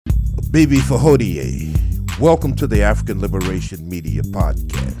Bibi Fahodie, welcome to the African Liberation Media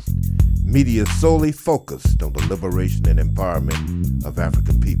Podcast. Media solely focused on the liberation and empowerment of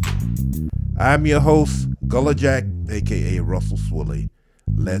African people. I'm your host, Gullah Jack, aka Russell Swilly.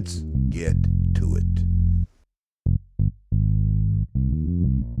 Let's get to it.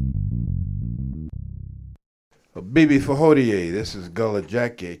 Bibi Fahodie, this is Gullah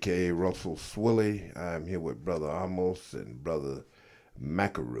Jack, aka Russell Swilly. I'm here with Brother Amos and Brother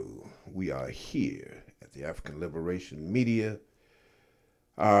Macaru. We are here at the African Liberation Media.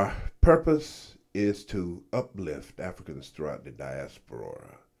 Our purpose is to uplift Africans throughout the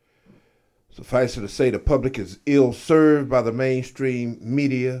diaspora. Suffice it to say, the public is ill served by the mainstream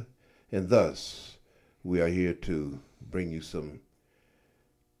media, and thus we are here to bring you some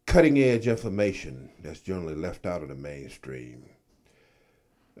cutting edge information that's generally left out of the mainstream.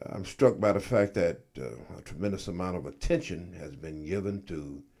 I'm struck by the fact that a tremendous amount of attention has been given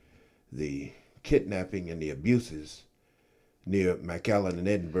to the kidnapping and the abuses near McAllen in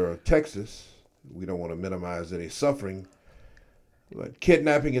Edinburgh, Texas. We don't want to minimize any suffering, but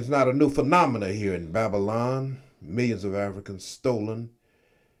kidnapping is not a new phenomenon here in Babylon. Millions of Africans stolen,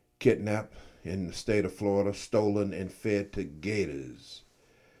 kidnapped in the state of Florida, stolen and fed to gators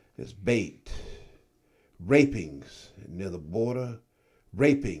as bait. Rapings near the border,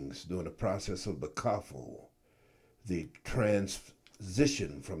 rapings during the process of the Bakafu, the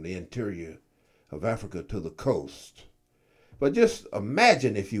transition from the interior of Africa to the coast. But just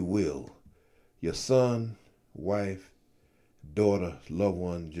imagine, if you will, your son, wife, daughter, loved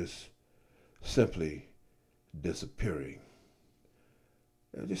one just simply disappearing.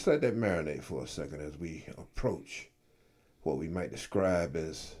 Now just let that marinate for a second as we approach what we might describe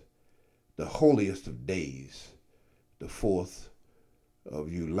as the holiest of days, the 4th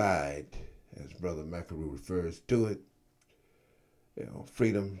of July, as Brother Macaru refers to it.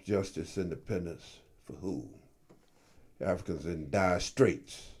 Freedom, justice, independence for who? Africans in dire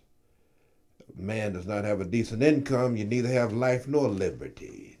straits. Man does not have a decent income, you neither have life nor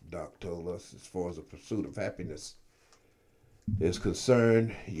liberty. Doc told us, as far as the pursuit of happiness is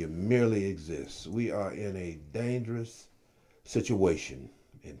concerned, you merely exist. We are in a dangerous situation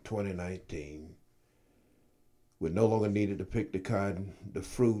in 2019. We're no longer needed to pick the cotton, the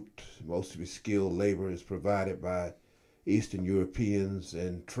fruit. Most of your skilled labor is provided by Eastern Europeans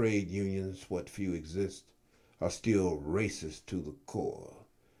and trade unions. What few exist are still racist to the core.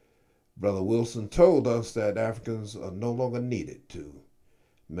 Brother Wilson told us that Africans are no longer needed to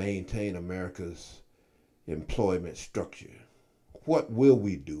maintain America's employment structure. What will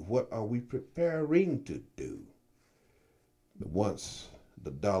we do? What are we preparing to do once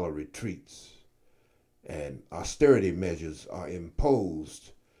the dollar retreats and austerity measures are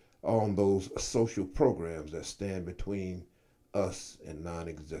imposed on those social programs that stand between us and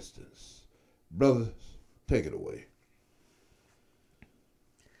non-existence? Brothers, take it away.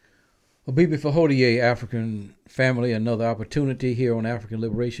 Well, Bibi Fahodie, African family, another opportunity here on African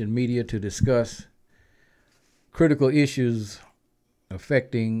Liberation Media to discuss critical issues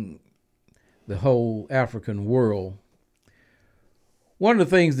affecting the whole African world. One of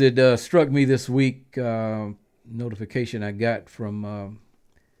the things that struck me this week, notification I got from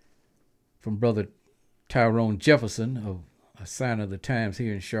Brother Tyrone Jefferson, a sign of the times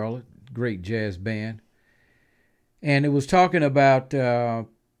here in Charlotte, great jazz band. And it was talking about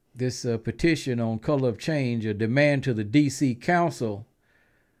this petition on Color of Change, a demand to the D.C. Council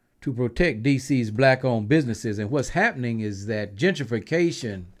to protect D.C.'s black-owned businesses. And what's happening is that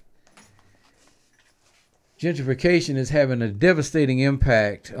gentrification is having a devastating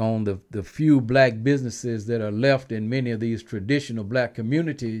impact on the few black businesses that are left in many of these traditional black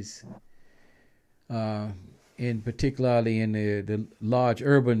communities, in particularly in the large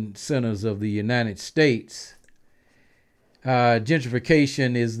urban centers of the United States.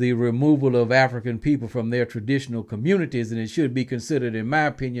 Gentrification is the removal of African people from their traditional communities, and it should be considered, in my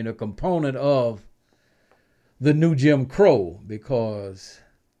opinion, a component of the new Jim Crow, because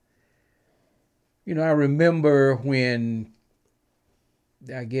I remember when,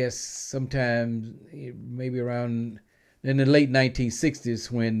 I guess sometimes maybe around in the late 1960s,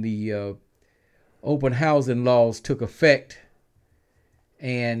 when the open housing laws took effect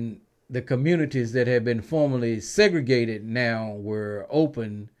and the communities that had been formerly segregated now were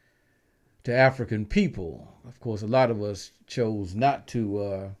open to African people. Of course, a lot of us chose not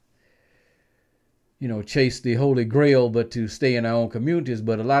to chase the Holy Grail, but to stay in our own communities.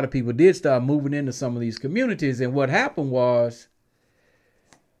 But a lot of people did start moving into some of these communities. And what happened was,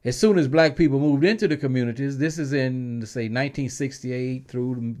 as soon as black people moved into the communities, this is in, say, 1968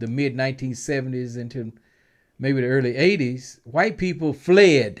 through the mid 1970s into maybe the early 80s, white people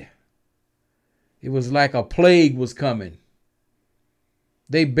fled. It was like a plague was coming.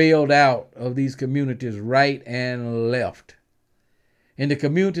 They bailed out of these communities right and left. And the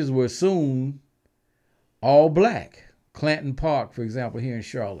communities were soon all black. Clanton Park, for example, here in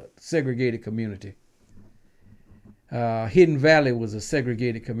Charlotte, segregated community. Hidden Valley was a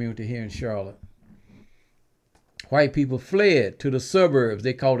segregated community here in Charlotte. White people fled to the suburbs.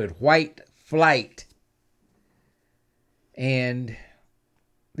 They called it white flight. And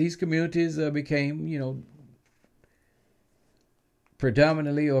these communities became,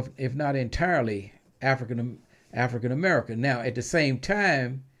 predominantly, or if not entirely, African American. Now, at the same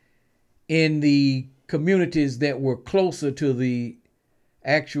time, in the communities that were closer to the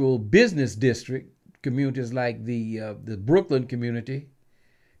actual business district, communities like the Brooklyn community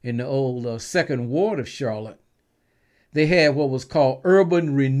in the old Second Ward of Charlotte, they had what was called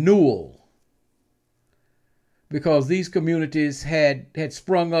urban renewal, because these communities had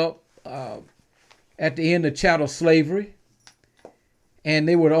sprung up at the end of chattel slavery, and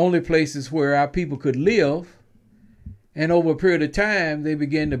they were the only places where our people could live. And over a period of time, they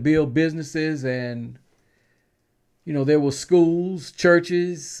began to build businesses, and there were schools,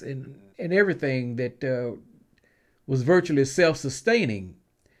 churches, and everything that was virtually self-sustaining.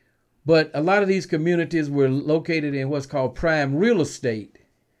 But a lot of these communities were located in what's called prime real estate.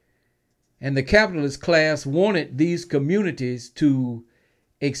 And the capitalist class wanted these communities to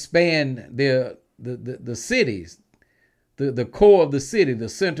expand the cities, the core of the city, the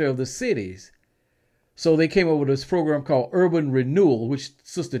center of the cities. So they came up with this program called urban renewal, which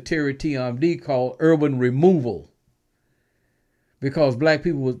Sister Terry TMD called urban removal. Because black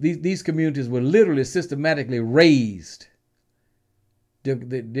people, these communities were literally systematically razed.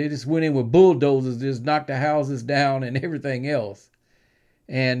 They just went in with bulldozers, just knocked the houses down and everything else.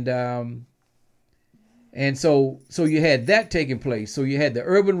 And so you had that taking place. So you had the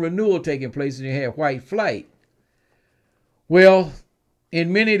urban renewal taking place, and you had white flight. Well,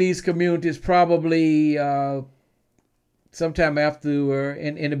 in many of these communities, probably sometime after,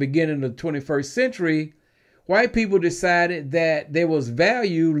 in the beginning of the 21st century, white people decided that there was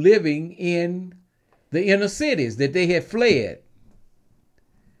value living in the inner cities, that they had fled.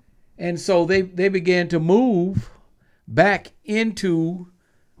 And so they began to move back into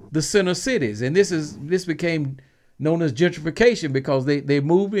the center cities. And this became known as gentrification, because they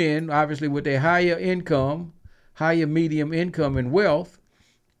moved in, obviously, with their higher medium income and wealth.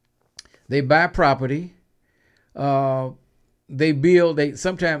 They buy property. They build.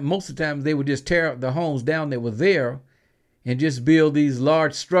 Most of the time, they would just tear the homes down that were there and just build these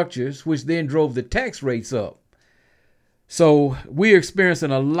large structures, which then drove the tax rates up. So we're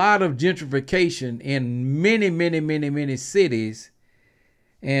experiencing a lot of gentrification in many, many, many, many cities.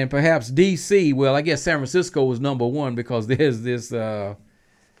 And perhaps D.C., well, I guess San Francisco was number one, because there's this thing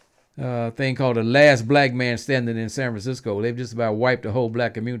called the last black man standing in San Francisco. They've just about wiped the whole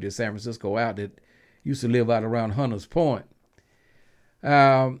black community of San Francisco out that used to live out around Hunters Point.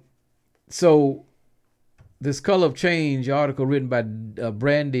 So this Color of Change article written by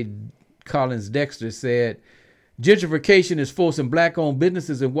Brandy Collins Dexter said, gentrification is forcing black-owned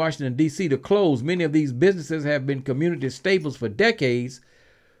businesses in Washington, D.C. to close. Many of these businesses have been community staples for decades,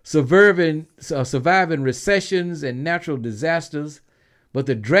 surviving recessions and natural disasters, but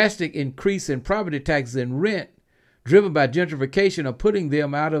the drastic increase in property taxes and rent driven by gentrification are putting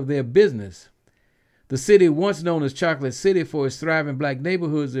them out of their business. The city, once known as Chocolate City for its thriving black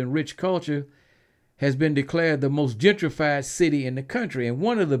neighborhoods and rich culture, has been declared the most gentrified city in the country. And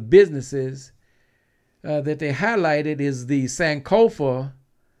one of the businesses that they highlighted is the Sankofa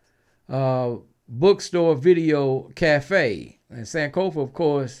bookstore video cafe. And Sankofa, of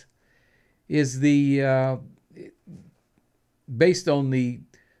course, is based on the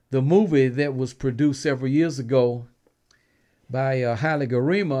movie that was produced several years ago by Haile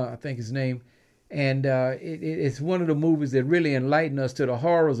Gerima, I think his name. And it's one of the movies that really enlightened us to the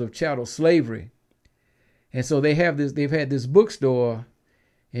horrors of chattel slavery. And so they've had this bookstore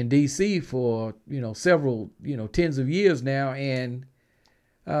in D.C. for several tens of years now, and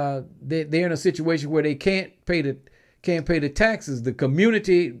they're in a situation where they can't pay the taxes. The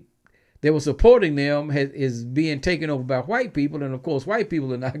community that was supporting them is being taken over by white people, and of course white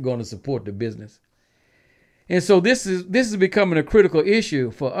people are not going to support the business. And so this is becoming a critical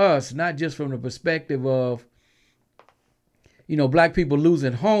issue for us, not just from the perspective of black people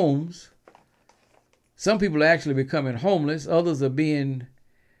losing homes. Some people are actually becoming homeless. Others are being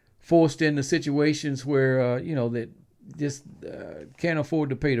forced into situations where that just can't afford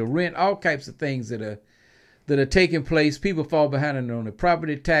to pay the rent. All types of things that are taking place. People fall behind on the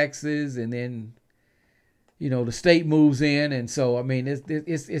property taxes, and then the state moves in, and so I mean,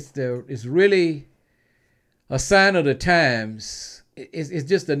 it's really a sign of the times. It's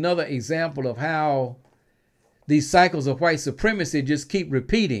just another example of how these cycles of white supremacy just keep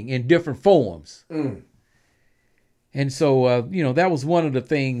repeating in different forms. And so, that was one of the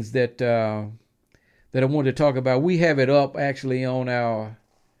things that I wanted to talk about. We have it up actually on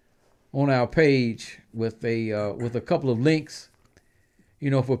our page with a couple of links,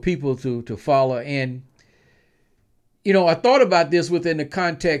 for people to follow. And I thought about this within the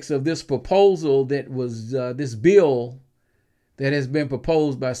context of this proposal that was this bill that has been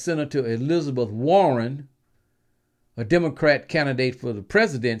proposed by Senator Elizabeth Warren, a Democrat candidate for the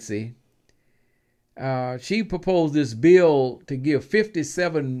presidency. She proposed this bill to give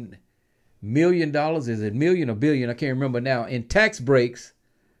 $57 million, is it million or billion? I can't remember now, in tax breaks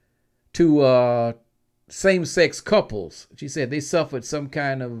to same-sex couples. She said they suffered some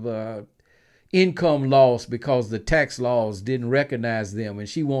kind of income loss because the tax laws didn't recognize them, and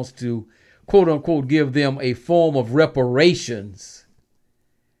she wants to, quote unquote, give them a form of reparations.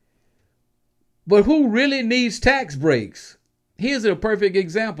 But who really needs tax breaks? Here's a perfect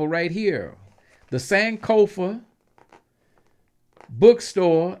example right here. The Sankofa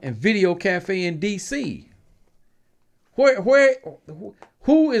bookstore and video cafe in D.C.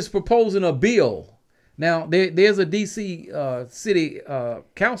 Who is proposing a bill? Now, there's a D.C. city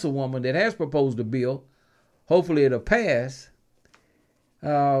councilwoman that has proposed a bill. Hopefully it'll pass.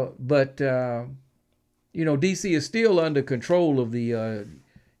 But D.C. is still under control of the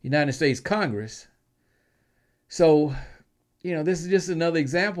United States Congress. So, this is just another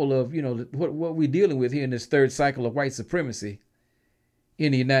example of, what we're dealing with here in this third cycle of white supremacy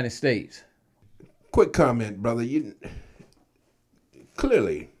in the United States. Quick comment, brother.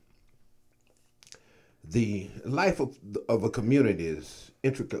 Clearly, the life of a community is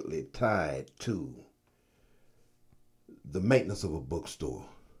intricately tied to the maintenance of a bookstore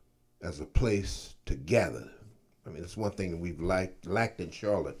as a place to gather. I mean, it's one thing that we've lacked in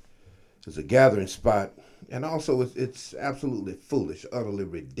Charlotte. It's a gathering spot, and also it's absolutely foolish, utterly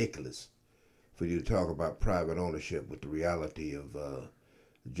ridiculous for you to talk about private ownership with the reality of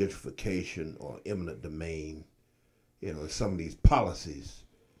gentrification or eminent domain, some of these policies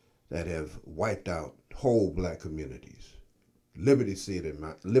that have wiped out whole black communities. Liberty City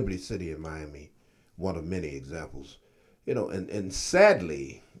in Miami, one of many examples. And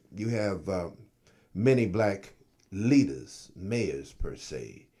sadly, you have many black leaders, mayors per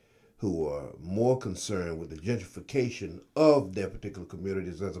se, who are more concerned with the gentrification of their particular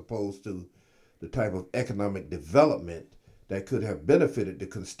communities as opposed to the type of economic development that could have benefited the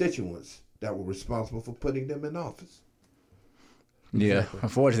constituents that were responsible for putting them in office. Yeah, Exactly.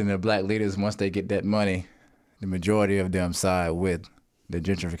 Unfortunately, the black leaders, once they get that money, the majority of them side with the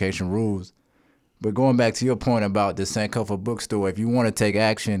gentrification rules. But going back to your point about the Sankofa bookstore, if you want to take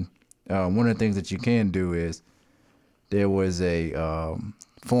action, one of the things that you can do is there was a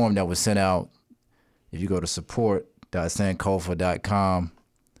form that was sent out. If you go to support.sankofa.com,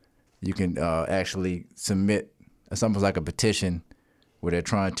 you can actually submit something like a petition where they're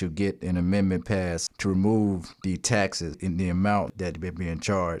trying to get an amendment passed to remove the taxes in the amount that they're being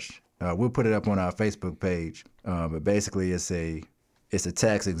charged. We'll put it up on our Facebook page, but basically it's a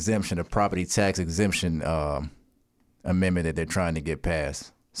tax exemption, a property tax exemption amendment that they're trying to get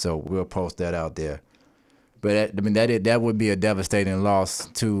passed. So we'll post that out there. But that would be a devastating loss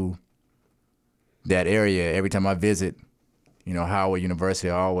to that area. Every time I visit, Howard University,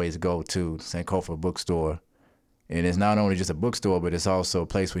 I always go to Sankofa bookstore. And it's not only just a bookstore, but it's also a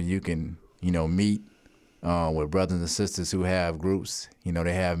place where you can, meet with brothers and sisters who have groups.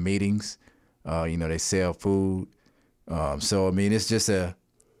 They have meetings. They sell food. So, it's just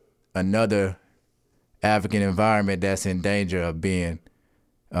another African environment that's in danger of being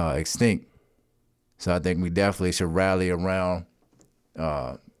extinct. So I think we definitely should rally around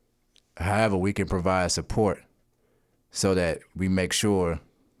however we can provide support so that we make sure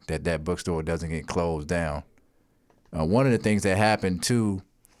that bookstore doesn't get closed down. One of the things that happened to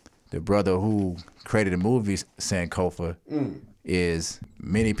the brother who created the movie Sankofa is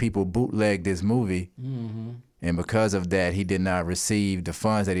many people bootlegged this movie. Mm-hmm. And because of that, he did not receive the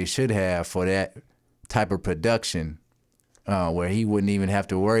funds that he should have for that type of production, where he wouldn't even have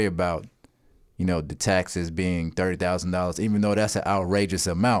to worry about, the taxes being $30,000, even though that's an outrageous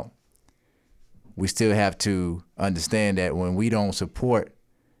amount. We still have to understand that when we don't support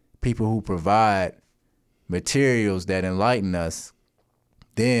people who provide materials that enlighten us,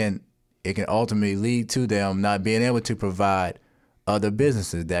 then it can ultimately lead to them not being able to provide other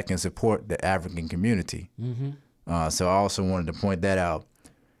businesses that can support the African community. Mm-hmm. So I also wanted to point that out.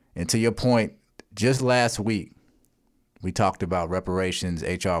 And to your point, just last week, we talked about reparations,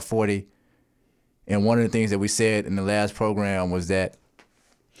 H.R. 40. And one of the things that we said in the last program was that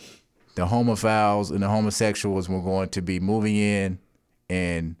the homophiles and the homosexuals were going to be moving in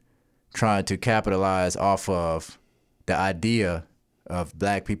and trying to capitalize off of the idea of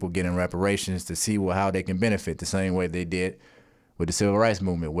black people getting reparations to see how they can benefit the same way they did with the civil rights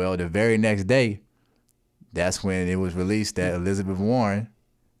movement. Well, the very next day, that's when it was released that Elizabeth Warren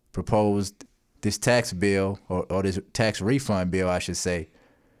proposed this tax bill, or this tax refund bill, I should say,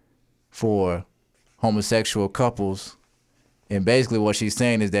 for homosexual couples. And basically what she's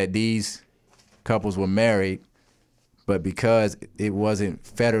saying is that these couples were married, but because it wasn't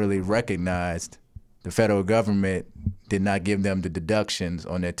federally recognized, the federal government did not give them the deductions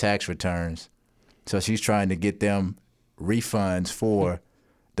on their tax returns. So she's trying to get them refunds for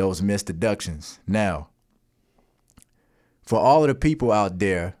those missed deductions. Now, for all of the people out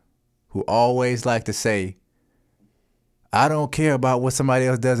there who always like to say, I don't care about what somebody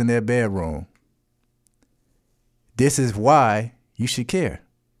else does in their bedroom, this is why you should care.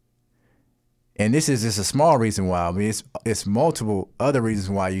 And this is just a small reason why. I mean, it's multiple other reasons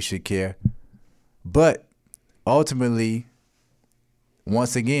why you should care. But ultimately,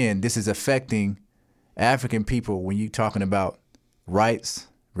 once again, this is affecting African people when you're talking about rights,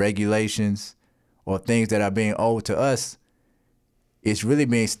 regulations, or things that are being owed to us. It's really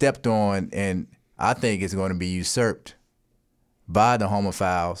being stepped on, and I think it's going to be usurped by the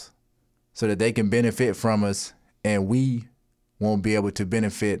homophiles so that they can benefit from us, and we won't be able to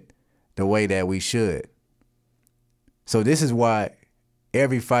benefit the way that we should. So this is why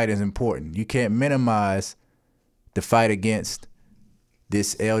every fight is important. You can't minimize the fight against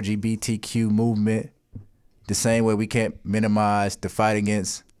this LGBTQ movement the same way we can't minimize the fight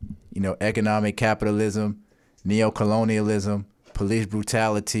against, economic capitalism, neocolonialism, police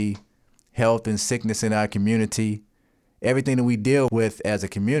brutality, health and sickness in our community. Everything that we deal with as a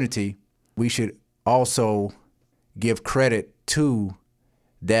community, we should also give credit to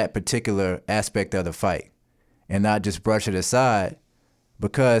that particular aspect of the fight and not just brush it aside,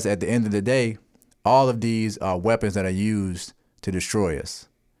 because at the end of the day, all of these are weapons that are used to destroy us.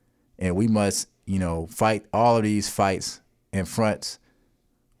 And we must, fight all of these fights and fronts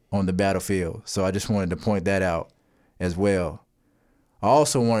on the battlefield. So I just wanted to point that out as well. I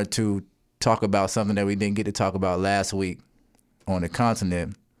also wanted to talk about something that we didn't get to talk about last week on the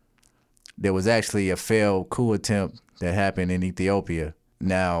continent. There was actually a failed coup attempt that happened in Ethiopia.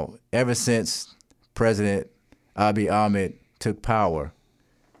 Now, ever since President Abiy Ahmed took power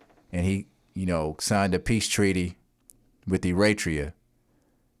and he, signed a peace treaty with Eritrea,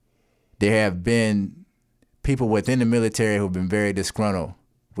 there have been people within the military who've been very disgruntled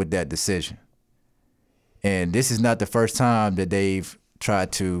with that decision. And this is not the first time that they've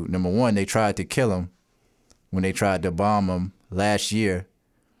tried to, number one, they tried to kill him when they tried to bomb him last year.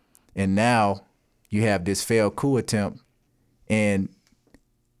 And now you have this failed coup attempt. And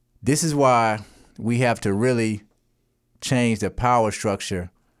this is why we have to really change the power structure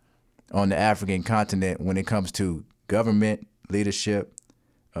on the African continent when it comes to government, leadership,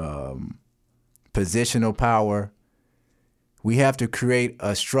 positional power. We have to create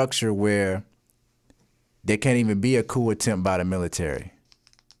a structure where there can't even be a coup attempt by the military.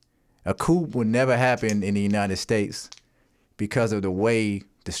 A coup would never happen in the United States because of the way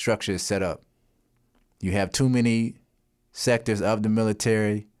the structure is set up. You have too many sectors of the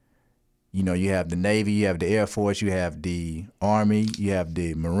military. You have the Navy, you have the Air Force, you have the Army, you have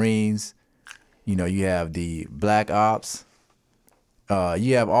the Marines, you have the Black Ops.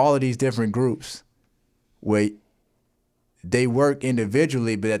 You have all of these different groups where they work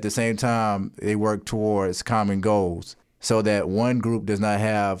individually, but at the same time, they work towards common goals so that one group does not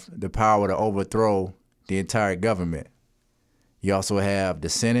have the power to overthrow the entire government. You also have the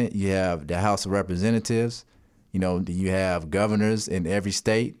Senate, you have the House of Representatives, you have governors in every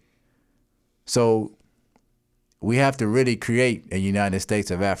state. So we have to really create a United States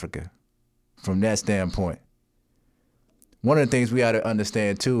of Africa from that standpoint. One of the things we got to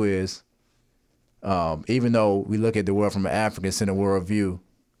understand too is, even though we look at the world from an African-centered worldview,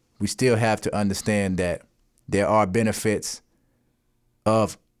 we still have to understand that there are benefits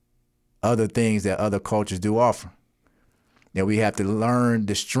of other things that other cultures do offer. That we have to learn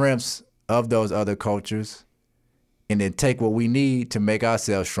the strengths of those other cultures and then take what we need to make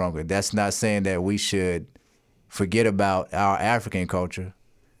ourselves stronger. That's not saying that we should forget about our African culture,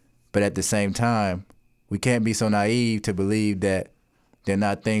 but at the same time, we can't be so naive to believe that they're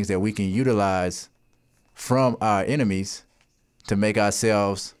not things that we can utilize from our enemies to make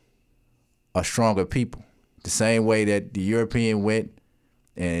ourselves a stronger people. The same way that the European went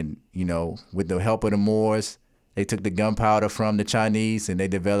and with the help of the Moors, they took the gunpowder from the Chinese and they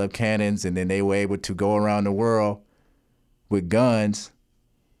developed cannons, and then they were able to go around the world with guns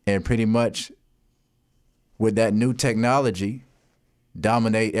and pretty much with that new technology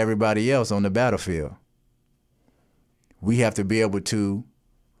dominate everybody else on the battlefield. We have to be able to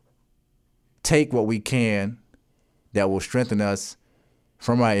take what we can that will strengthen us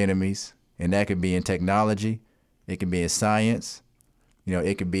from our enemies, and that can be in technology, it can be in science,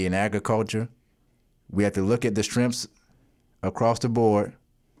 it can be in agriculture. We have to look at the strengths across the board,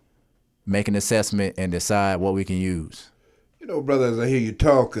 make an assessment, and decide what we can use. Brother, as I hear you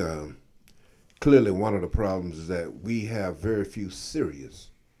talk, clearly one of the problems is that we have very few serious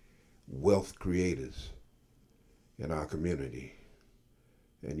wealth creators in our community.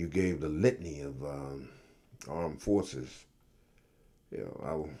 And you gave the litany of armed forces.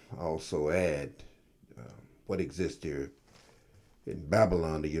 I'll also add what exists here in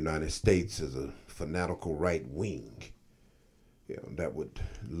Babylon, the United States, is a fanatical right wing that would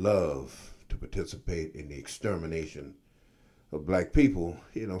love to participate in the extermination of black people.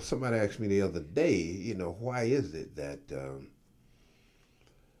 Somebody asked me the other day, why is it that,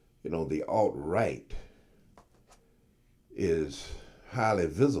 the alt-right is highly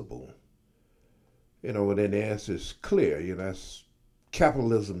visible? And then the answer is clear. That's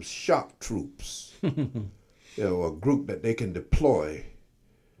capitalism's shock troops. A group that they can deploy,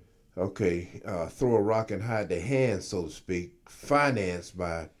 throw a rock and hide their hands, so to speak, financed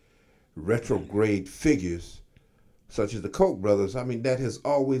by retrograde figures such as the Koch brothers. I mean, that has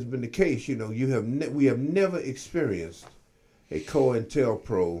always been the case. We have never experienced a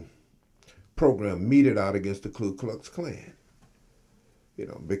COINTELPRO program meted out against the Ku Klux Klan.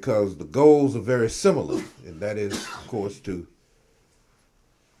 Because the goals are very similar, and that is, of course, to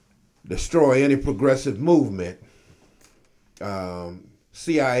destroy any progressive movement.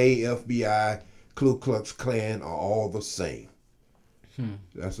 CIA, FBI, Ku Klux Klan are all the same.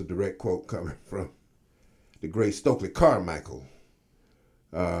 That's a direct quote coming from the great Stokely Carmichael.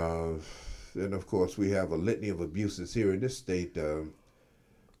 And of course, we have a litany of abuses here in this state.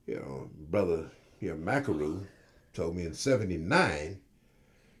 Brother Macaru told me in '79,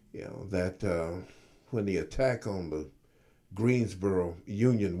 that when the attack on the Greensboro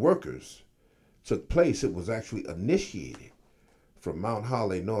Union workers took place, it was actually initiated from Mount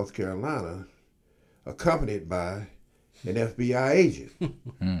Holly, North Carolina, accompanied by an FBI agent.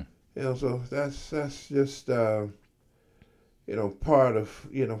 So that's just part of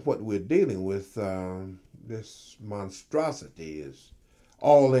what we're dealing with. This monstrosity is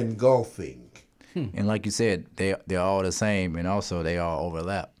all engulfing. And like you said, they're all the same, and also they all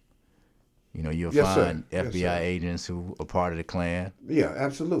overlap. You'll Yes, find sir. FBI Yes, sir. agents who are part of the Klan. Yeah,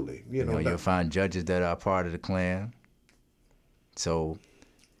 absolutely. You'll find judges that are part of the Klan. So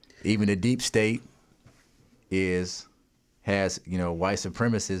even the deep state has white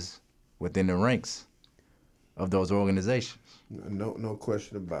supremacists within the ranks of those organizations. No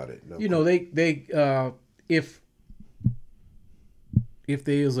question about it. They if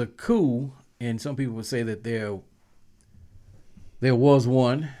there is a coup, and some people would say that there was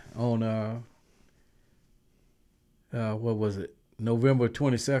one on what was it, November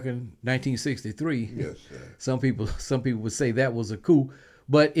 22nd, 1963. Yes, sir. Some people would say that was a coup,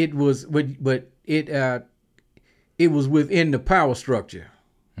 but it was it was within the power structure.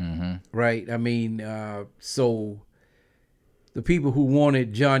 Right? I mean, so the people who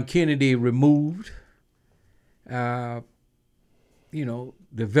wanted John Kennedy removed,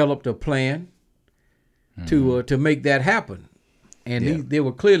 developed a plan to make that happen. And there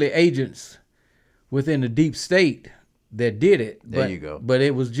were clearly agents within the deep state that did it. There you go. But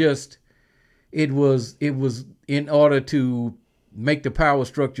it was in order to make the power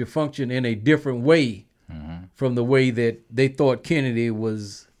structure function in a different way from the way that they thought Kennedy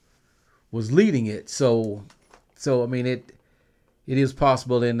was leading it. So I mean, it is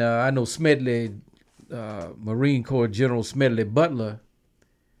possible. And I know Smedley, Marine Corps General Smedley Butler,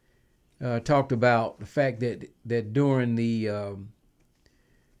 talked about the fact that during the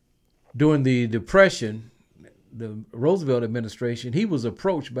Depression, the Roosevelt administration, he was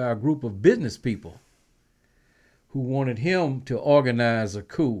approached by a group of business people who wanted him to organize a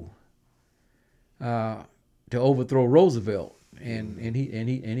coup to overthrow Roosevelt, and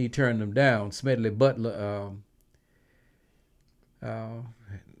he turned them down. Smedley Butler.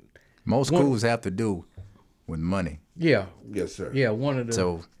 Most coups have to do with money. Yeah. Yes, sir. Yeah. One of the.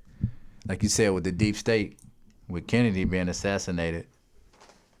 So, like you said, with the deep state, with Kennedy being assassinated,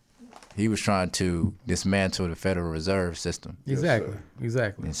 he was trying to dismantle the Federal Reserve System. Exactly. Yes,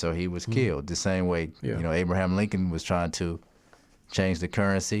 Exactly. And so he was killed the same way, Yeah. Abraham Lincoln was trying to changed the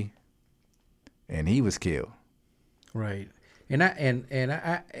currency, and he was killed. Right. And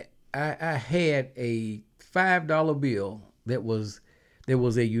I had a $5 bill that was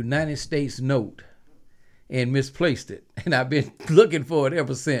a United States note and misplaced it. And I've been looking for it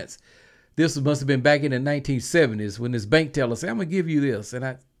ever since. This must have been back in the 1970s when this bank teller said, I'm going to give you this.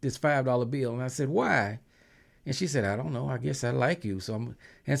 And this $5 bill. And I said, why? And she said, I don't know. I guess I like you. So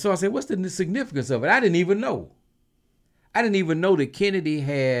I said, what's the significance of it? I didn't even know. I didn't even know that Kennedy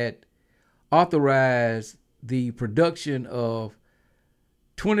had authorized the production of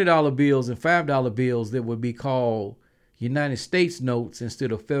 $20 bills and $5 bills that would be called United States notes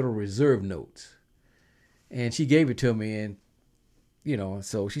instead of Federal Reserve notes. And she gave it to me, and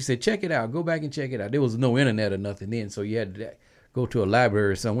so she said, check it out. Go back and check it out. There was no internet or nothing then, so you had to go to a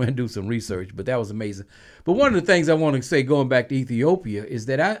library somewhere and do some research. But that was amazing. But one of the things I want to say, going back to Ethiopia, is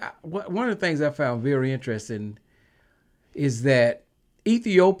that one of the things I found very interesting is that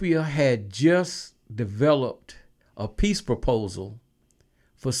Ethiopia had just developed a peace proposal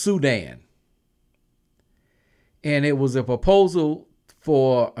for Sudan. And it was a proposal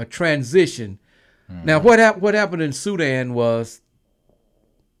for a transition. Now, what happened in Sudan was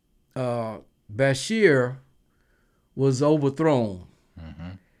Bashir was overthrown.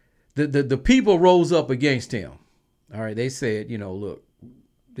 The people rose up against him. All right, they said, look,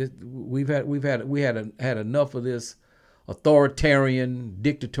 we had enough of this authoritarian,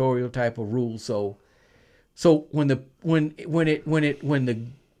 dictatorial type of rule. So when the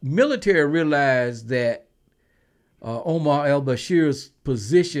military realized that Omar al-Bashir's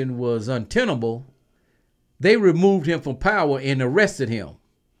position was untenable, they removed him from power and arrested him.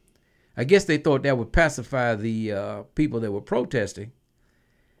 I guess they thought that would pacify the people that were protesting,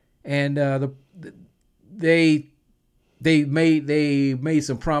 and they made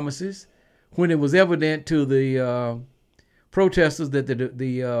some promises. When it was evident to the protesters that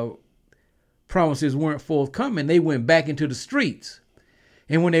the promises weren't forthcoming, they went back into the streets.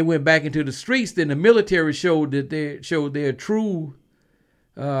 And when they went back into the streets, then the military showed their true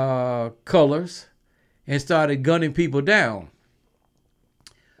colors and started gunning people down.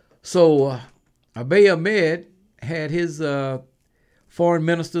 So Abiy Ahmed had his foreign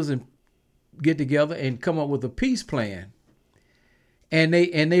ministers and get together and come up with a peace plan. And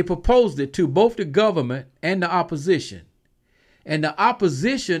they proposed it to both the government and the opposition. And the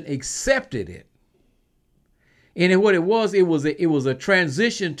opposition accepted it. And what it was a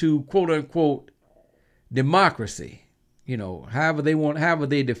transition to quote unquote democracy. However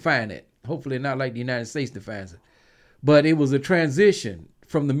they define it. Hopefully not like the United States defines it. But it was a transition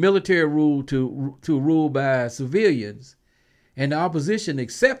from the military rule to rule by civilians. And the opposition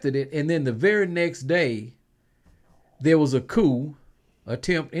accepted it. And then the very next day, there was a coup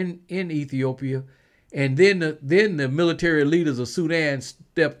attempt in Ethiopia. And then the military leaders of Sudan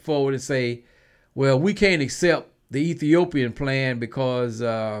stepped forward and say, well, we can't accept the Ethiopian plan because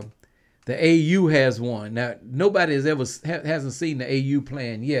the AU has one. Now, nobody hasn't seen the AU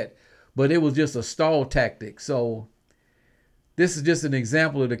plan yet, but it was just a stall tactic. So this is just an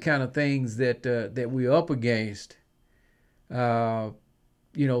example of the kind of things that we're up against. Sudan,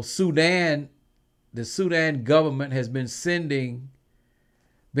 the Sudan government has been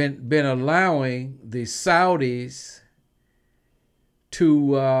allowing the Saudis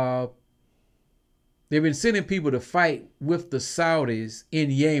to they've been sending people to fight with the Saudis in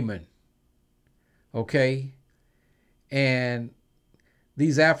Yemen. Okay? And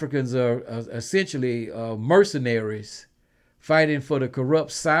these Africans are essentially mercenaries fighting for the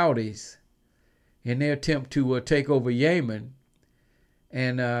corrupt Saudis in their attempt to take over Yemen.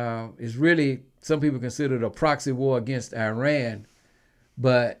 And it's really, some people consider it a proxy war against Iran.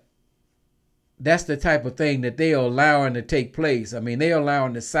 But that's the type of thing that they are allowing to take place. I mean, they are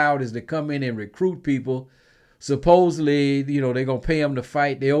allowing the Saudis to come in and recruit people. Supposedly, they're going to pay them to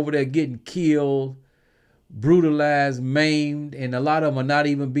fight. They're over there getting killed, brutalized, maimed, and a lot of them are not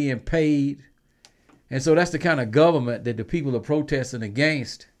even being paid. And so that's the kind of government that the people are protesting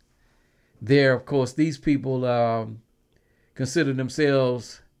against. There, of course, these people consider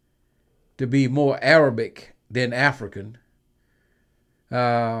themselves to be more Arabic than African.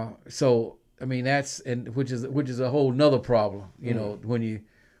 So I mean which is a whole nother problem, when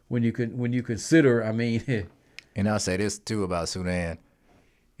you consider, I mean. And I'll say this too about Sudan.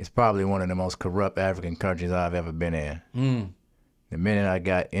 It's probably one of the most corrupt African countries I've ever been in. The minute I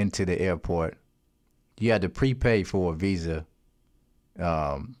got into the airport, you had to prepay for a visa.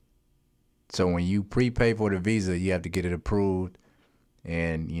 So when you prepay for the visa, you have to get it approved.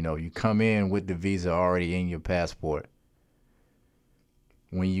 And, you come in with the visa already in your passport.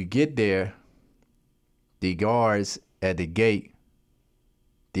 When you get there, the guards at the gate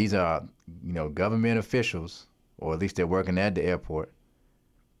these are, government officials, or at least they're working at the airport.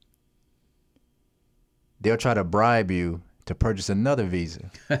 They'll try to bribe you to purchase another visa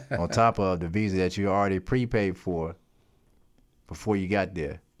on top of the visa that you already prepaid for before you got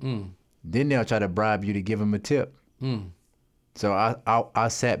there. Then they'll try to bribe you to give them a tip. So I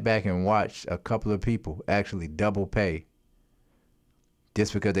sat back and watched a couple of people actually double pay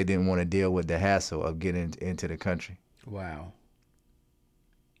just because they didn't want to deal with the hassle of getting into the country. Wow.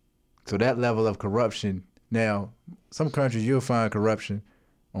 So that level of corruption. Now, some countries you'll find corruption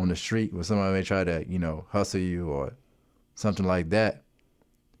on the street where somebody may try to, hustle you or something like that.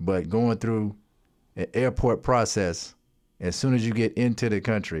 But going through an airport process, as soon as you get into the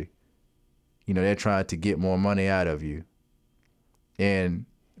country, they're trying to get more money out of you. And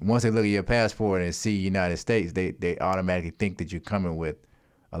once they look at your passport and see United States, they automatically think that you're coming with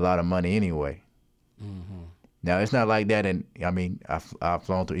a lot of money anyway. Mm-hmm. Now, it's not like that. And I've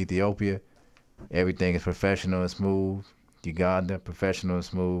flown through Ethiopia. Everything is professional and smooth. Uganda, professional and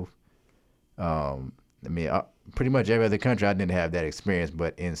smooth. Pretty much every other country, I didn't have that experience,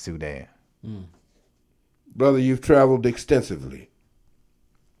 but in Sudan. Brother, you've traveled extensively.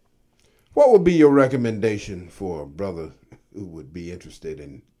 What would be your recommendation for a brother who would be interested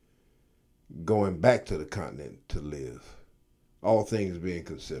in going back to the continent to live, all things being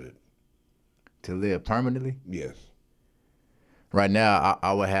considered? To live permanently? Yes. Right now,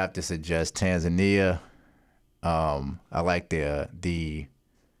 I would have to suggest Tanzania. I like the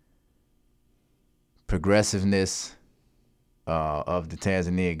progressiveness of the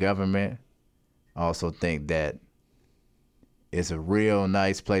Tanzanian government. I also think that it's a real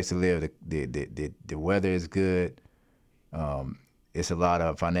nice place to live. The weather is good. It's a lot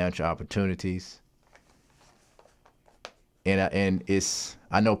of financial opportunities, and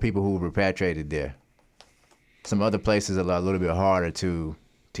I know people who repatriated there. Some other places are a little bit harder to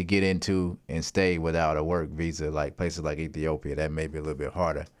get into and stay without a work visa, like places like Ethiopia. That may be a little bit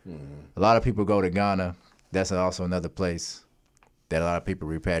harder. Mm-hmm. A lot of people go to Ghana. That's also another place that a lot of people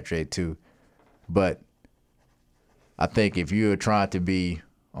repatriate to. But I think if you're trying to be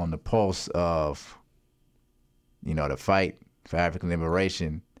on the pulse of, the fight for African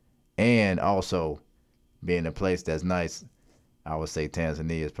liberation and also being a place that's nice, I would say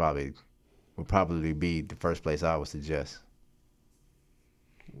Tanzania would probably be the first place I would suggest.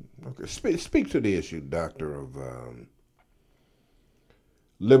 Okay, speak to the issue, Doctor, of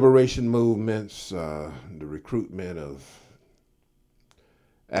liberation movements, the recruitment of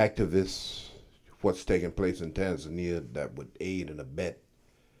activists, what's taking place in Tanzania that would aid and abet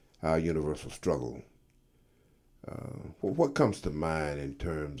our universal struggle. What comes to mind in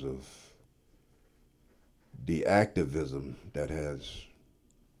terms of the activism that has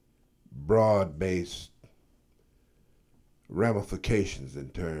broad-based ramifications in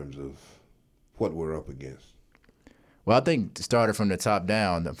terms of what we're up against? Well, I think it started from the top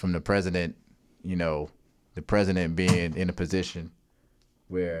down, from the president, the president being in a position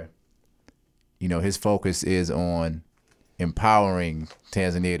where, his focus is on empowering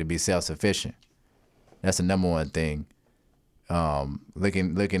Tanzania to be self-sufficient. That's the number one thing.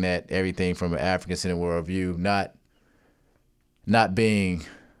 Looking at everything from an African-centered worldview, not being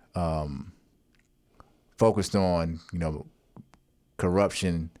focused on,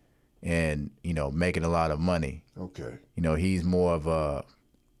 corruption and, making a lot of money. Okay. He's more of a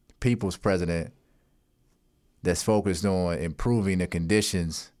people's president that's focused on improving the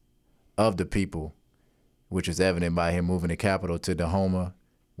conditions of the people, which is evident by him moving the capital to Dodoma,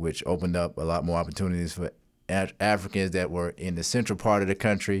 which opened up a lot more opportunities for Africans that were in the central part of the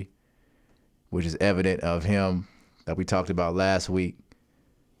country, which is evident of him, that we talked about last week,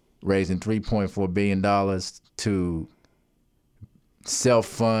 raising $3.4 billion to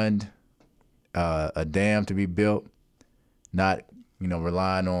self-fund a dam to be built, not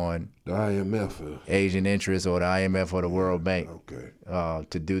relying on the IMF, Asian interests or the IMF or the World Bank,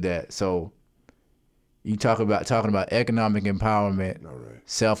 to do that. So you talking about economic empowerment, right,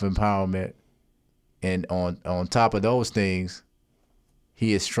 self-empowerment, and on top of those things,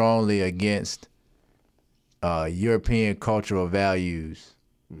 he is strongly against European cultural values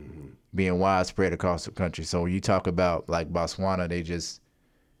being widespread across the country. So when you talk about like Botswana, they just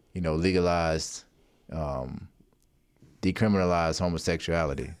legalized, decriminalized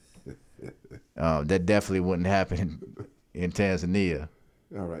homosexuality. That definitely wouldn't happen in Tanzania.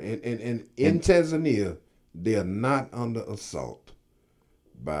 All right, and in Tanzania, they are not under assault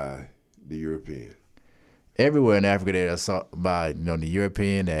by the European. Everywhere in Africa, they're assaulted by the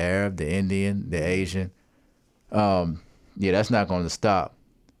European, the Arab, the Indian, the Asian. That's not going to stop.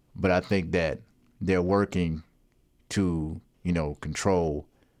 But I think that they're working to control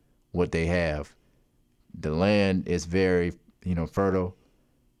what they have. The land is very, fertile.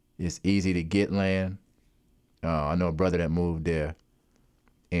 It's easy to get land. I know a brother that moved there,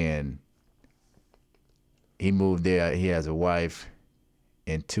 and he moved there. He has a wife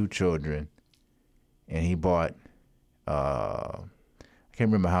and 2 children, and he bought. I can't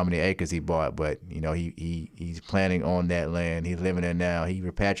remember how many acres he bought, but he's planning on that land. He's living there now. He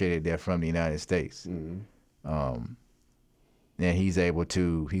repatriated there from the United States, and he's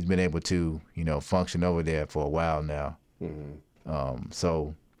been able to function over there for a while now.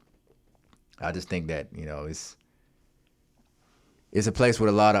 So I just think that it's a place with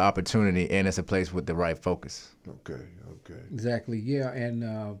a lot of opportunity, and it's a place with the right focus. Okay. Exactly. Yeah, and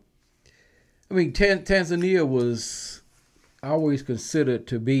Tanzania was always considered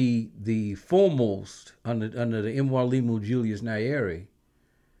to be the foremost under the Mwalimu Julius Nyerere.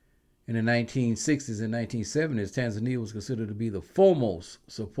 In the 1960s and 1970s, Tanzania was considered to be the foremost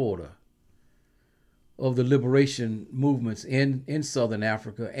supporter of the liberation movements in Southern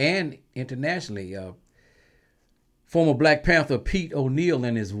Africa and internationally. Former Black Panther Pete O'Neill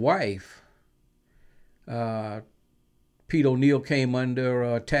and his wife, Pete O'Neill came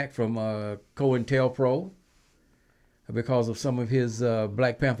under attack from COINTELPRO because of some of his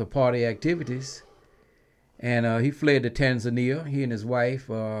Black Panther Party activities. And he fled to Tanzania. He and his wife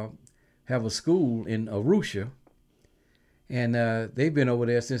have a school in Arusha. And they've been over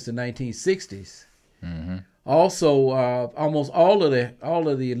there since the 1960s. Mm-hmm. Also, almost all of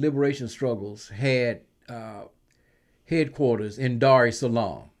the liberation struggles had headquarters in Dar es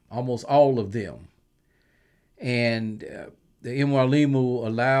Salaam, almost all of them. And the Mwalimu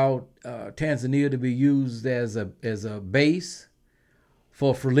allowed Tanzania to be used as a base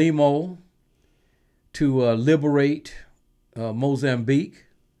for Frelimo to liberate Mozambique.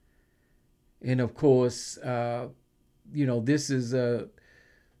 And of course, this is the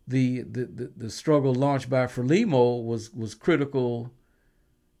struggle launched by Frelimo was critical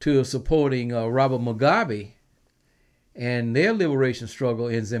to supporting Robert Mugabe and their liberation struggle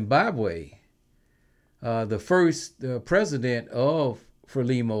in Zimbabwe. The first president of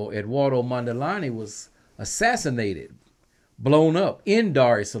Frelimo, Eduardo Mondlane, was assassinated, blown up in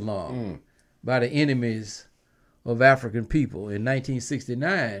Dar es Salaam by the enemies of African people in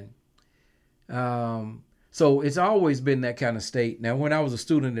 1969. So it's always been that kind of state. Now, when I was a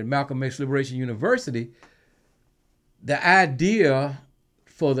student at Malcolm X Liberation University, the idea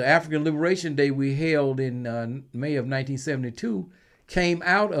for the African Liberation Day we held in May of 1972 came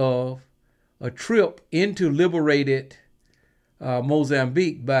out of a trip into liberated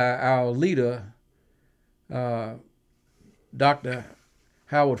Mozambique by our leader, Dr.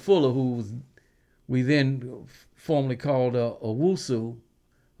 Howard Fuller, who we then formerly called Owusu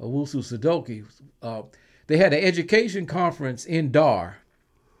Sadoki. They had an education conference in Dar,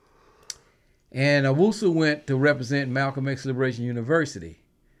 and Owusu went to represent Malcolm X Liberation University.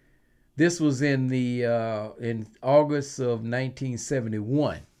 This was in August of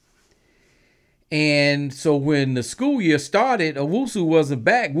 1971. And so when the school year started, Owusu wasn't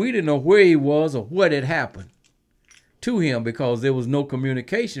back. We didn't know where he was or what had happened to him because there was no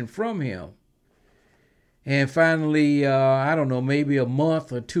communication from him. And finally, I don't know, maybe a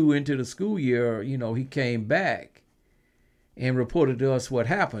month or 2 into the school year, he came back and reported to us what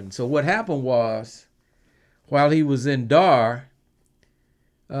happened. So what happened was, while he was in Dar,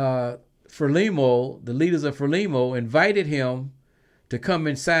 Frelimo, the leaders of Frelimo, invited him to come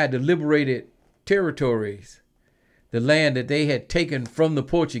inside the liberated territories, the land that they had taken from the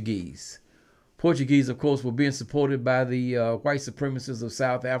Portuguese. Portuguese, of course, were being supported by the white supremacists of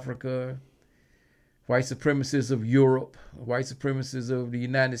South Africa, white supremacists of Europe, white supremacists of the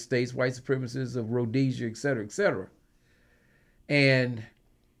United States, white supremacists of Rhodesia, et cetera, et cetera. And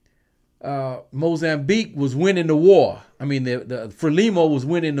Mozambique was winning the war. I mean, the Frelimo was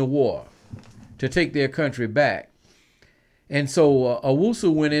winning the war to take their country back. And so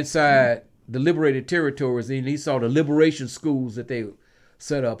Owusu went inside the liberated territories, and he saw the liberation schools that they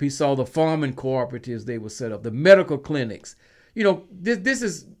set up. He saw the farming cooperatives they were set up, the medical clinics. This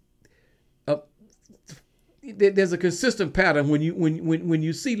is there's a consistent pattern when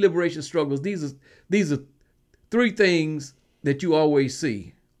you see liberation struggles. These are 3 things that you always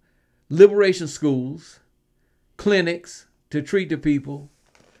see: liberation schools, clinics to treat the people,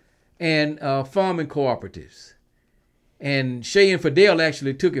 and farming cooperatives. And Shea and Fidel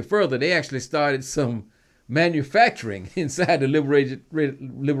actually took it further. They actually started some manufacturing inside the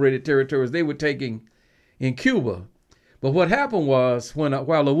liberated territories they were taking in Cuba. But what happened was, while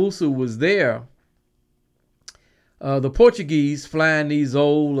Owusu was there, the Portuguese, flying these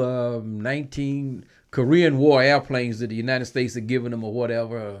old 19 Korean War airplanes that the United States had given them or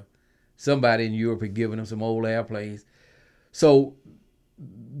whatever, somebody in Europe had given them some old airplanes. So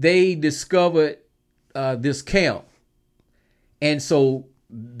they discovered this camp. And so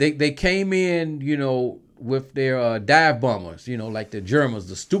they came in, with their dive bombers, like the Germans,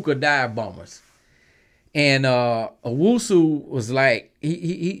 the Stuka dive bombers. And Owusu was like,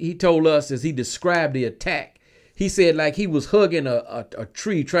 he told us as he described the attack, he said like he was hugging a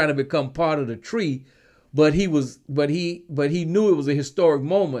tree, trying to become part of the tree, but he knew it was a historic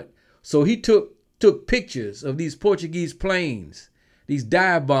moment. So he took pictures of these Portuguese planes, these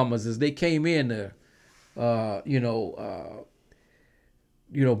dive bombers as they came in to,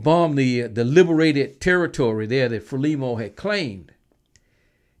 bomb the liberated territory there that Frelimo had claimed.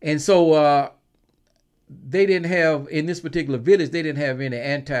 And so they didn't have, in this particular village, they didn't have any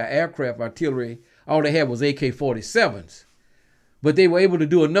anti-aircraft artillery. All they had was AK-47s. But they were able to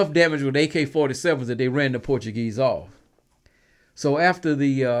do enough damage with AK-47s that they ran the Portuguese off. So after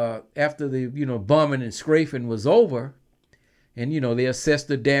the bombing and strafing was over, and they assessed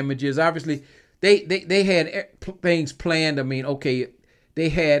the damages. Obviously, they had things planned. I mean, okay, they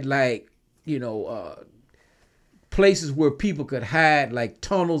had places where people could hide, like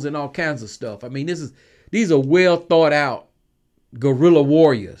tunnels and all kinds of stuff. I mean, these are well thought out guerrilla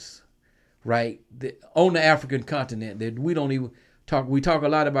warriors, right? On the African continent that we don't even talk. We talk a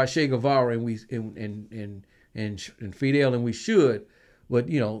lot about Che Guevara and Fidel, and we should, but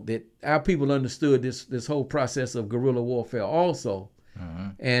that our people understood this whole process of guerrilla warfare also. Uh-huh.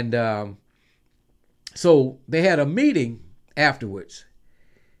 And so they had a meeting afterwards,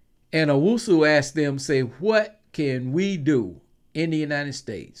 and Owusu asked them, say, what can we do in the United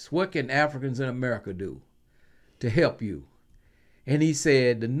States? What can Africans in America do to help you? And he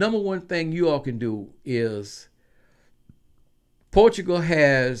said, the number one thing you all can do is, Portugal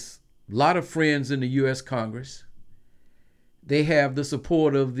has a lot of friends in the U.S. Congress. They have the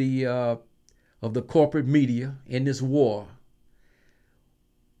support of the corporate media in this war.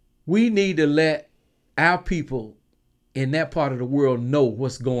 We need to let our people in that part of the world know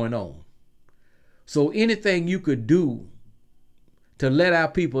what's going on. So anything you could do to let our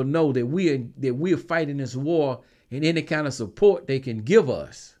people know that we are fighting this war, and any kind of support they can give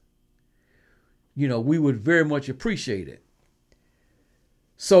us, we would very much appreciate it.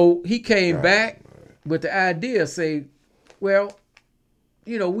 So he came back with the idea, say, well,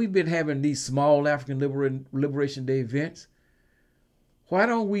 we've been having these small African Liberation Day events. Why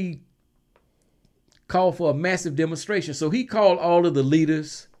don't we call for a massive demonstration? So he called all of the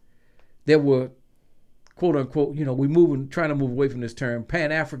leaders that were, quote unquote, trying to move away from this term,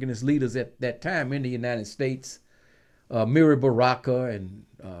 Pan-Africanist leaders at that time in the United States, Miri Baraka and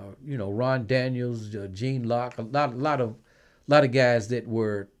Ron Daniels, Gene Locke, a lot of guys that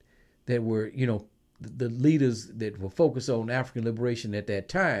were the leaders that were focused on African liberation at that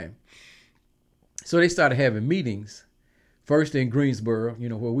time. So they started having meetings, first in Greensboro,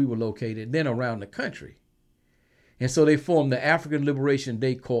 where we were located, then around the country. And so they formed the African Liberation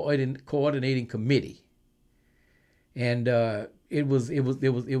Day Coordinating Committee. And there was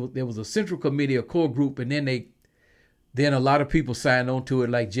a central committee, a core group, and then a lot of people signed on to it,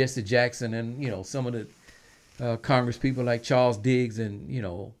 like Jesse Jackson and some of the Congress people like Charles Diggs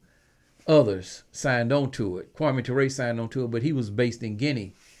and others signed on to it. Kwame Ture signed on to it, but he was based in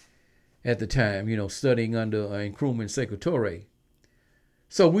Guinea at the time, studying under Nkrumah Sekou Touré.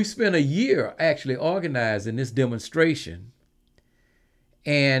 So we spent a year actually organizing this demonstration,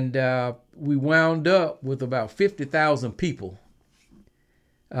 and we wound up with about 50,000 people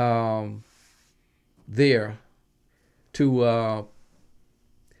there, to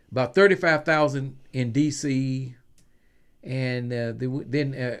about 35,000 in D.C. And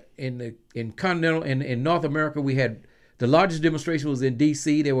then in North America, we had the largest demonstration was in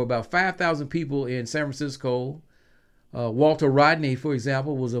D.C. There were about 5,000 people in San Francisco. Walter Rodney, for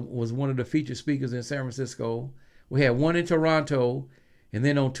example, was one of the featured speakers in San Francisco. We had one in Toronto, and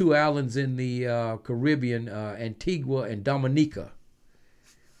then on two islands in the Caribbean, Antigua and Dominica.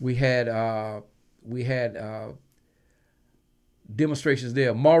 We had demonstrations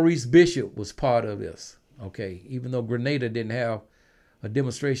there. Maurice Bishop was part of this. Okay, even though Grenada didn't have a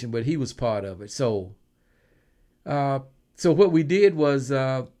demonstration, but he was part of it. So what we did was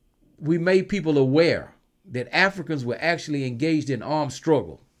we made people aware that Africans were actually engaged in armed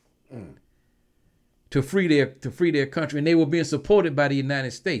struggle to free their country, and they were being supported by the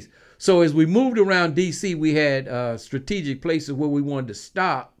United States. So as we moved around D.C., we had strategic places where we wanted to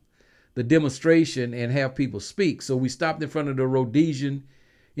stop the demonstration and have people speak. So we stopped in front of the Rhodesian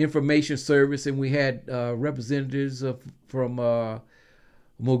Information Service, and we had representatives from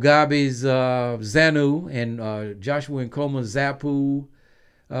Mugabe's ZANU and Joshua Nkoma's ZAPU,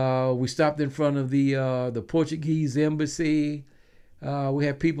 We stopped in front of the Portuguese embassy. We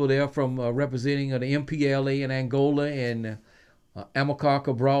had people there from representing the MPLA in Angola and Amilcar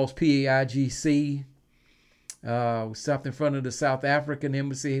Cabral's PAIGC. We stopped in front of the South African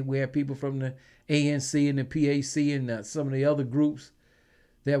embassy. We had people from the ANC and the PAC and some of the other groups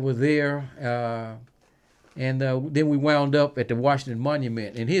that were there. And then we wound up at the Washington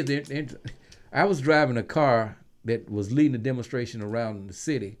Monument. And I was driving a car that was leading the demonstration around the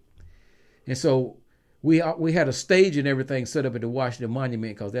city. And so we had a stage and everything set up at the Washington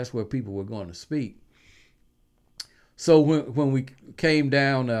Monument because that's where people were going to speak. So when we came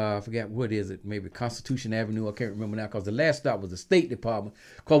down, I forgot what is it, maybe Constitution Avenue, I can't remember now, because the last stop was the State Department,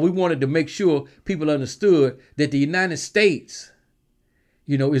 because we wanted to make sure people understood that the United States,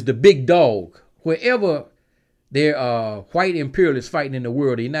 is the big dog. Wherever there are white imperialists fighting in the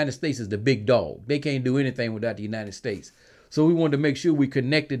world, the United States is the big dog. They can't do anything without the United States. So we wanted to make sure we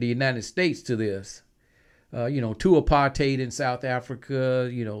connected the United States to this, to apartheid in South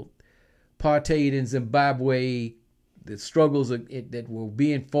Africa, apartheid in Zimbabwe, the struggles that were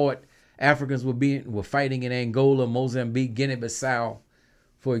being fought. Africans were fighting in Angola, Mozambique, Guinea-Bissau,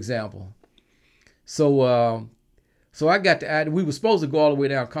 for example. So we were supposed to go all the way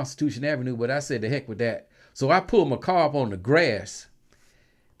down Constitution Avenue, but I said the heck with that. So I pulled my car up on the grass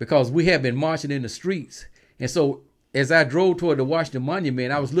because we had been marching in the streets. And so as I drove toward the Washington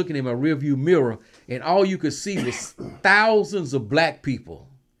Monument, I was looking in my rearview mirror, and all you could see was thousands of black people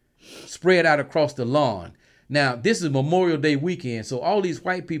spread out across the lawn. Now, this is Memorial Day weekend, so all these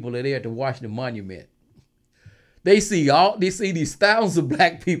white people are there at the Washington Monument. They see these thousands of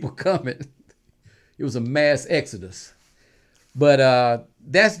black people coming. It was a mass exodus. But that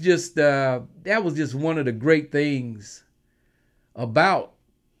was just one of the great things about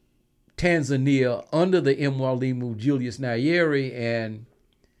Tanzania under the Mwalimu Julius Nyerere. And,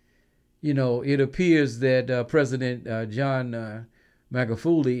 it appears that President John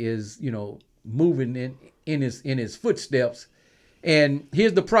Magufuli is, moving in his footsteps. And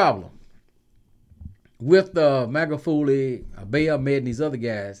here's the problem. With Magufuli, Abiy Ahmed, and these other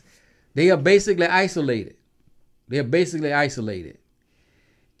guys, they are basically isolated.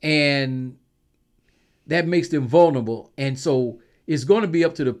 And that makes them vulnerable. And so it's going to be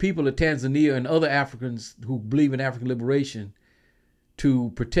up to the people of Tanzania and other Africans who believe in African liberation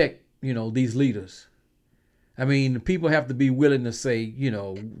to protect, these leaders. I mean, people have to be willing to say,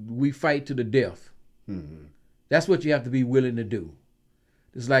 we fight to the death. Mm-hmm. That's what you have to be willing to do.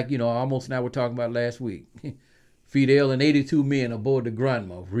 It's like, almost now we're talking about last week. Fidel and 82 men aboard the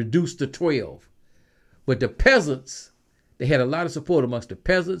Granma, reduced to 12. But the peasants, they had a lot of support amongst the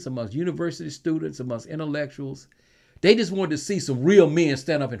peasants, amongst university students, amongst intellectuals. They just wanted to see some real men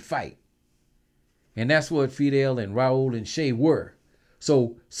stand up and fight. And that's what Fidel and Raul and Che were.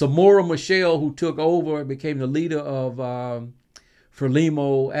 So Samora Machel, who took over and became the leader of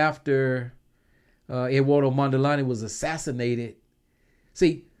Frelimo after Eduardo Mondlane was assassinated.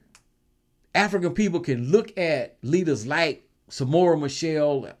 See, African people can look at leaders like Samora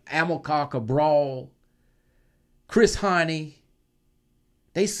Machel, Amilcar Cabral, Chris Hani.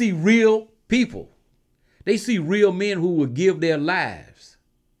 They see real people. They see real men who will give their lives.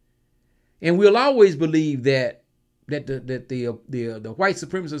 And we'll always believe that the white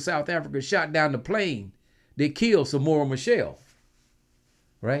supremacists of South Africa shot down the plane that killed Samora Machel.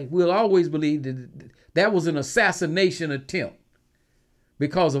 Right? We'll always believe that was an assassination attempt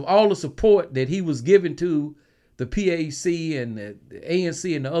because of all the support that he was giving to the PAC and the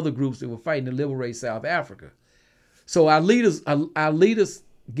ANC and the other groups that were fighting to liberate South Africa. So our leaders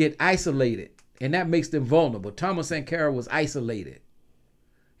get isolated, and that makes them vulnerable. Thomas Sankara was isolated,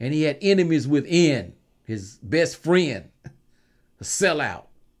 and he had enemies within. His best friend, a sellout,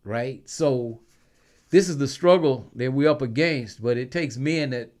 right? So this is the struggle that we're up against, but it takes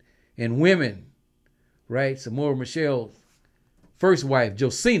men and women, right? Samora Machel's first wife,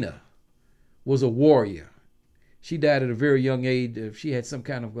 Josina, was a warrior. She died at a very young age. She had some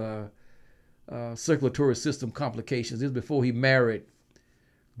kind of circulatory system complications. This was before he married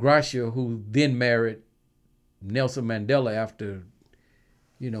Gracia, who then married Nelson Mandela after,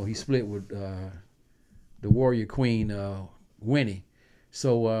 he split with the warrior queen, Winnie.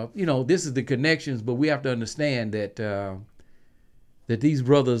 So, this is the connections, but we have to understand that that these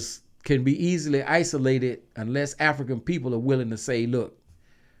brothers can be easily isolated unless African people are willing to say, look,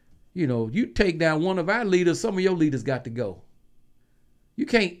 you take down one of our leaders, some of your leaders got to go. You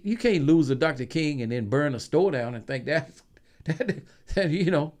can't lose a Dr. King and then burn a store down and think that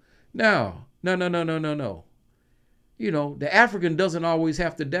no. The African doesn't always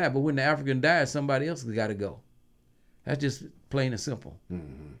have to die, but when the African dies, somebody else has got to go. That's just plain and simple.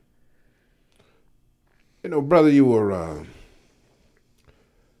 Mm-hmm. You know, brother, you were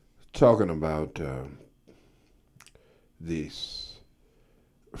talking about this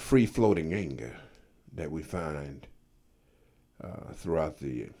free-floating anger that we find throughout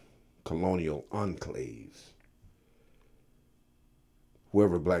the colonial enclaves,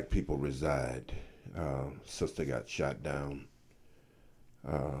 wherever black people reside. Sister got shot down.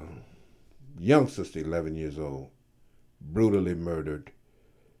 Young sister, 11 years old, brutally murdered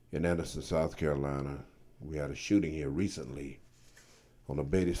in Anderson, South Carolina. We had a shooting here recently on the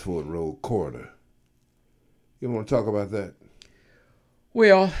Beatties-Ford Road corridor. You want to talk about that?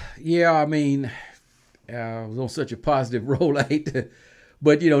 Well, yeah, I mean, I was on such a positive roll, I hate to,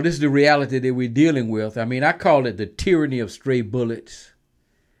 but, you know, this is the reality that we're dealing with. I mean, I call it the tyranny of stray bullets.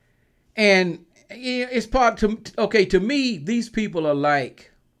 And it's to me, these people are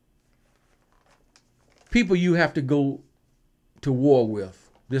like people you have to go to war with,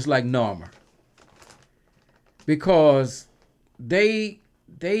 just like Narmer. Because they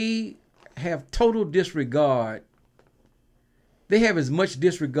have total disregard. They have as much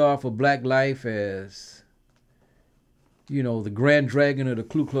disregard for black life as, you know, the Grand Dragon of the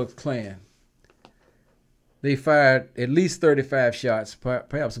Ku Klux Klan. They fired at least 35 shots,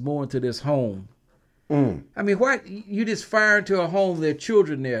 perhaps more, into this home. I mean, why you just fire into a home? There are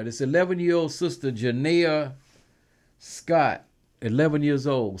children there. This 11-year-old sister, Janea Scott, 11 years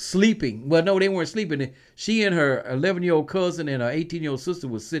old, sleeping. Well, no, they weren't sleeping. She and her 11-year-old cousin and her 18-year-old sister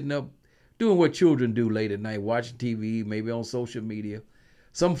was sitting up doing what children do late at night, watching TV, maybe on social media.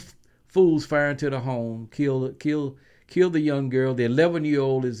 Some fools fire into the home, kill the young girl. The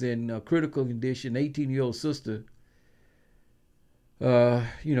 11-year-old is in critical condition. 18-year-old sister,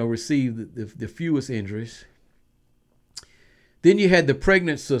 received the fewest injuries. Then you had the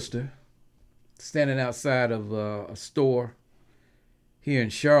pregnant sister standing outside of a store here in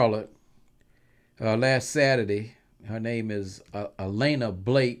Charlotte last Saturday. Her name is Elena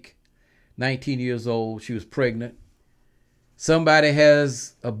Blake, 19 years old. She was pregnant. Somebody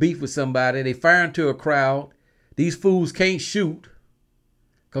has a beef with somebody. They fire into a crowd. These fools can't shoot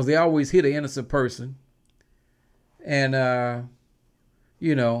because they always hit an innocent person. And, and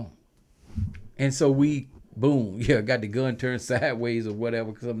so we, boom, got the gun turned sideways or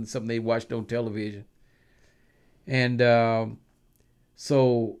whatever, something they watched on television. And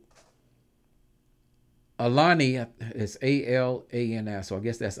so Alani, it's Alani, so I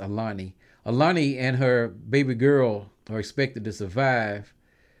guess that's Alani. Alani and her baby girl are expected to survive.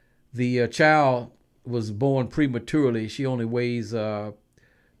 The child was born prematurely. She only weighs 2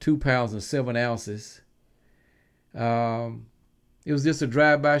 pounds and 7 ounces. It was just a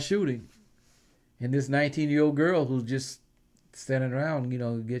drive-by shooting. And this 19-year-old girl who's just standing around,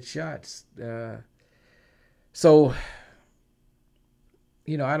 gets shots. So,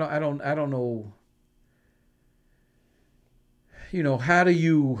 I don't know. How do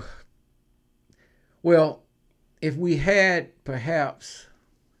you? Well, if we had perhaps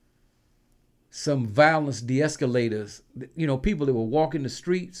some violence de-escalators, people that were walking the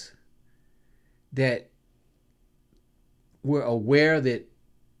streets that were aware that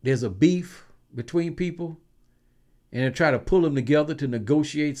there's a beef between people and they try to pull them together to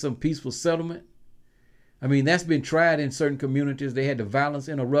negotiate some peaceful settlement. I mean, that's been tried in certain communities. They had the violence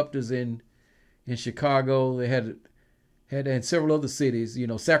interrupters in Chicago. They had in several other cities,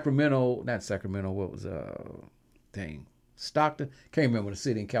 Stockton, can't remember the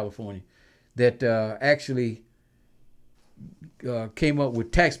city in California, that actually came up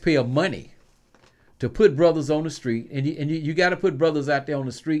with taxpayer money to put brothers on the street. And you got to put brothers out there on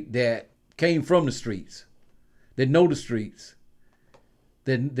the street that came from the streets, that know the streets,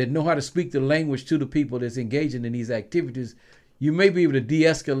 that know how to speak the language to the people that's engaging in these activities. You may be able to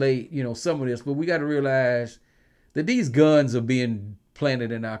de-escalate, some of this, but we got to realize that these guns are being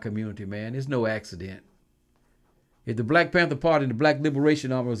planted in our community, man. It's no accident. If the Black Panther Party and the Black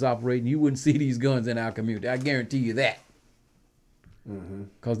Liberation Army was operating, you wouldn't see these guns in our community. I guarantee you that.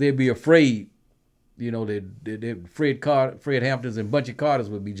 Because they'd be afraid, Fred Hamptons and Bunchy Carters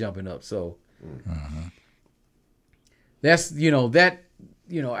would be jumping up. So that's, I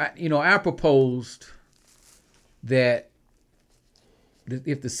proposed that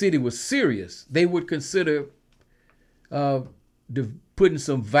if the city was serious, they would consider putting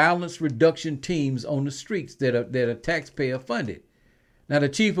some violence reduction teams on the streets that are taxpayer funded. Now, the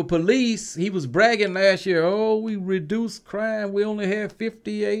chief of police, he was bragging last year, we reduced crime. We only had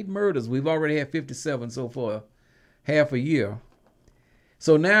 58 murders. We've already had 57 so far, half a year.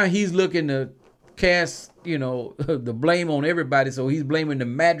 So now he's looking to cast, the blame on everybody. So he's blaming the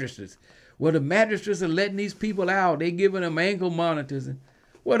mattresses. Well, the magistrates are letting these people out. They giving them ankle monitors.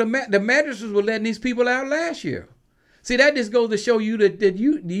 Well, the magistrates were letting these people out last year. See, that just goes to show you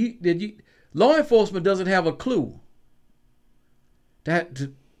that law enforcement doesn't have a clue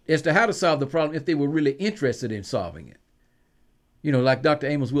as to how to solve the problem if they were really interested in solving it. You know, like Dr.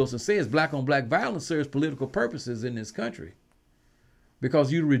 Amos Wilson says, black-on-black violence serves political purposes in this country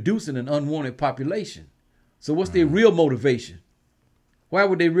because you're reducing an unwanted population. So what's their real motivation? Why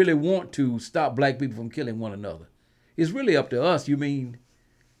would they really want to stop black people from killing one another? It's really up to us. You mean,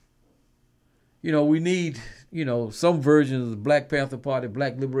 you know, we need, you know, some versions of the Black Panther Party,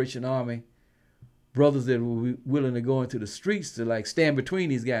 Black Liberation Army, brothers that will be willing to go into the streets to like stand between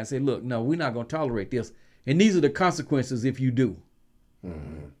these guys and say, look, no, we're not going to tolerate this. And these are the consequences if you do.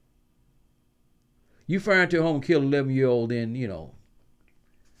 Mm-hmm. You fire into a home and kill an 11-year-old, then, you know,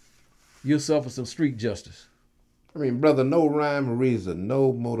 you'll suffer some street justice. I mean, brother, no rhyme or reason,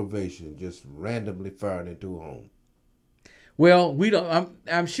 no motivation, just randomly firing into a home. Well, we don't.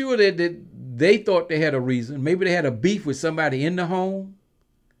 I'm sure that they thought they had a reason. Maybe they had a beef with somebody in the home.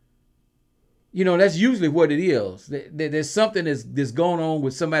 You know, that's usually what it is. There's something that's going on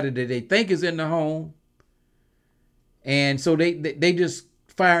with somebody that they think is in the home. And so they just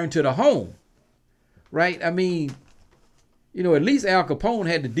fire into the home, right? I mean, you know, at least Al Capone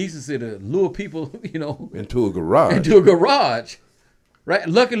had the decency to lure people, you know, into a garage. Right?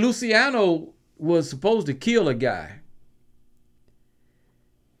 Lucky Luciano was supposed to kill a guy.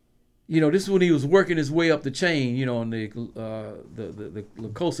 You know, this is when he was working his way up the chain, you know, on the La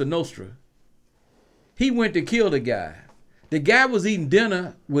Cosa Nostra. He went to kill the guy. The guy was eating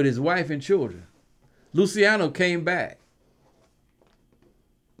dinner with his wife and children. Luciano came back.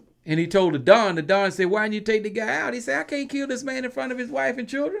 And he told the Don said, why didn't you take the guy out? He said, I can't kill this man in front of his wife and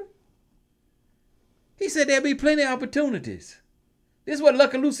children. He said, there'll be plenty of opportunities. This is what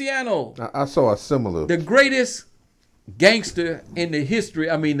Lucky Luciano. I saw a similar. The greatest gangster in the history,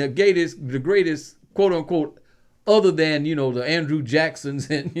 I mean, the greatest, quote unquote, other than, you know, the Andrew Jacksons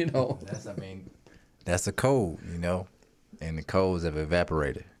and, you know. That's a code, you know, and the codes have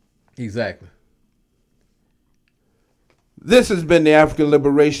evaporated. Exactly. This has been the African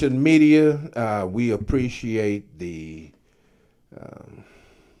Liberation Media. We appreciate the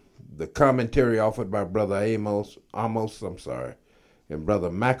commentary offered by Brother Amos, and Brother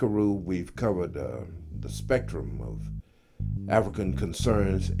Macaru. We've covered the spectrum of African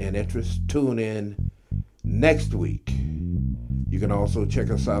concerns and interests. Tune in next week. You can also check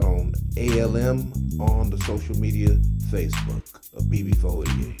us out on ALM on the social media, Facebook, a BB for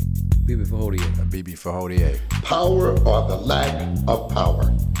Hodier. BB for Hodier. A BB for Hodier. Power or the lack of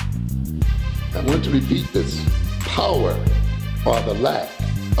power. I want to repeat this. Power or the lack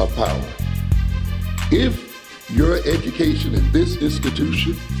of power. If your education in this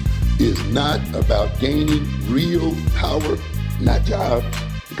institution is not about gaining real power, not jobs,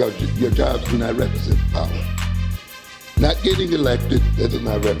 because your jobs do not represent power. Not getting elected, that does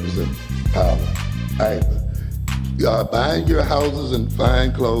not represent power either. Buying your houses and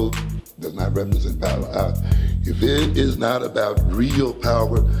fine clothes does not represent power. If it is not about real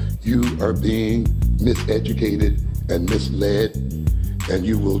power, you are being miseducated and misled, and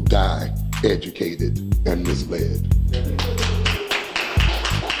you will die educated and misled.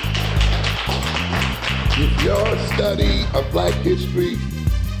 If your study of Black history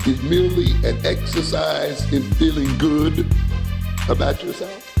is merely an exercise in feeling good about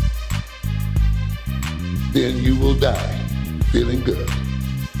yourself, then you will die feeling good.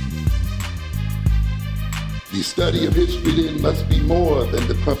 The study of history then must be more than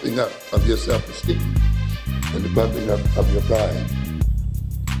the pumping up of your self-esteem and the pumping up of your pride.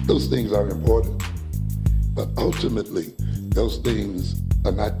 Those things are important, but ultimately, those things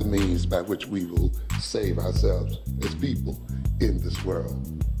are not the means by which we will save ourselves as people in this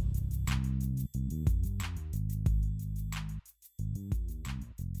world.